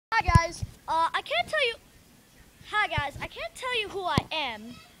Hi guys, I can't tell you who I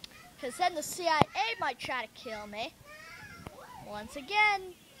am, because then the CIA might try to kill me. Once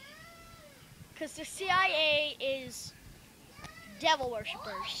again, because the CIA is devil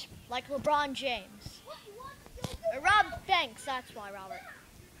worshippers, like LeBron James. Rob Banks, that's why, Robert.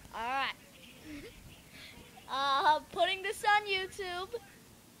 Alright. Putting this on YouTube.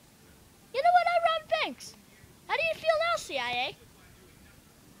 You know what, I'm Rob Banks. How do you feel now, CIA?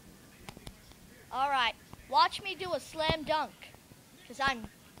 Alright, watch me do a slam dunk. Because I'm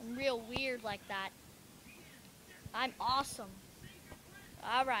real weird like that. I'm awesome.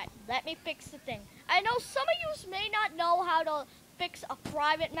 Alright, let me fix the thing. I know some of you may not know how to fix a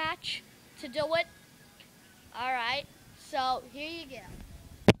private match to do it. Alright, so here you go.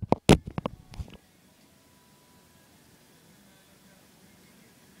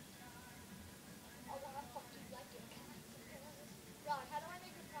 Rod, how do I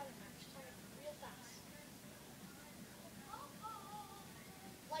make a private match? Tell me real fast.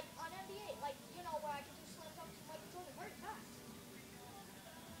 Like on NBA, like, you know, where I can do slam dunks to Michael Jordan very fast.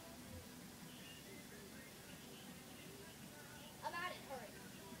 I'm at it, hurry.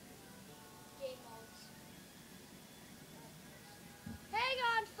 Game modes. Hang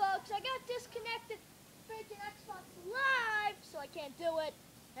on, folks, I got disconnected freaking Xbox Live, so I can't do it.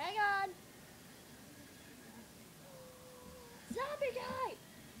 Hang on. Zombie guy!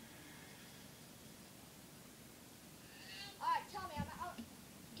 Alright, tell me, I'm out.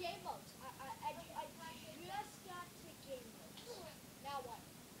 Game modes. I just got to game modes. Now what?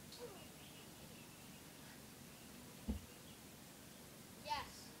 Yes.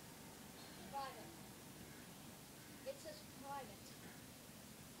 Private. It says private.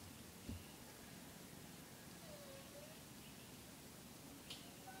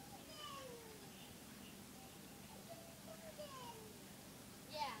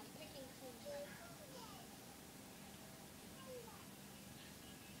 Yeah, I'm picking teams.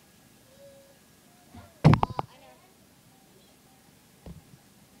 I know.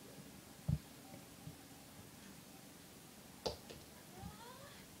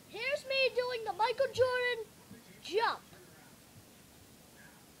 Here's me doing the Michael Jordan jump.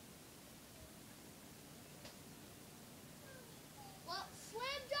 Well,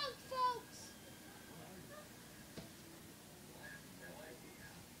 slam dunk, folks.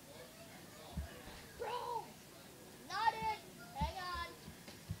 Bro, not it. Hang on.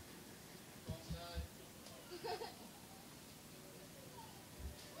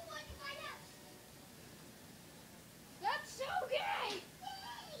 That's so gay.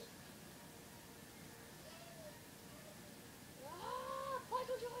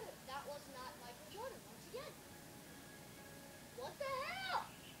 Michael Jordan. That was not Michael Jordan once again. What the hell?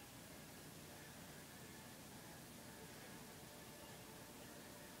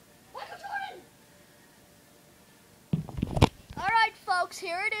 Michael Jordan! Alright, folks,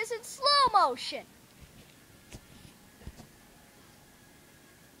 here it is in slow motion.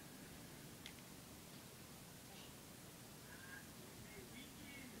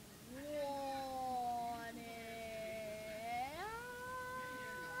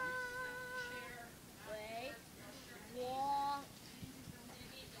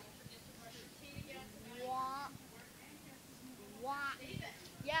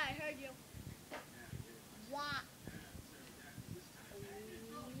 Yeah, I heard you. Wah.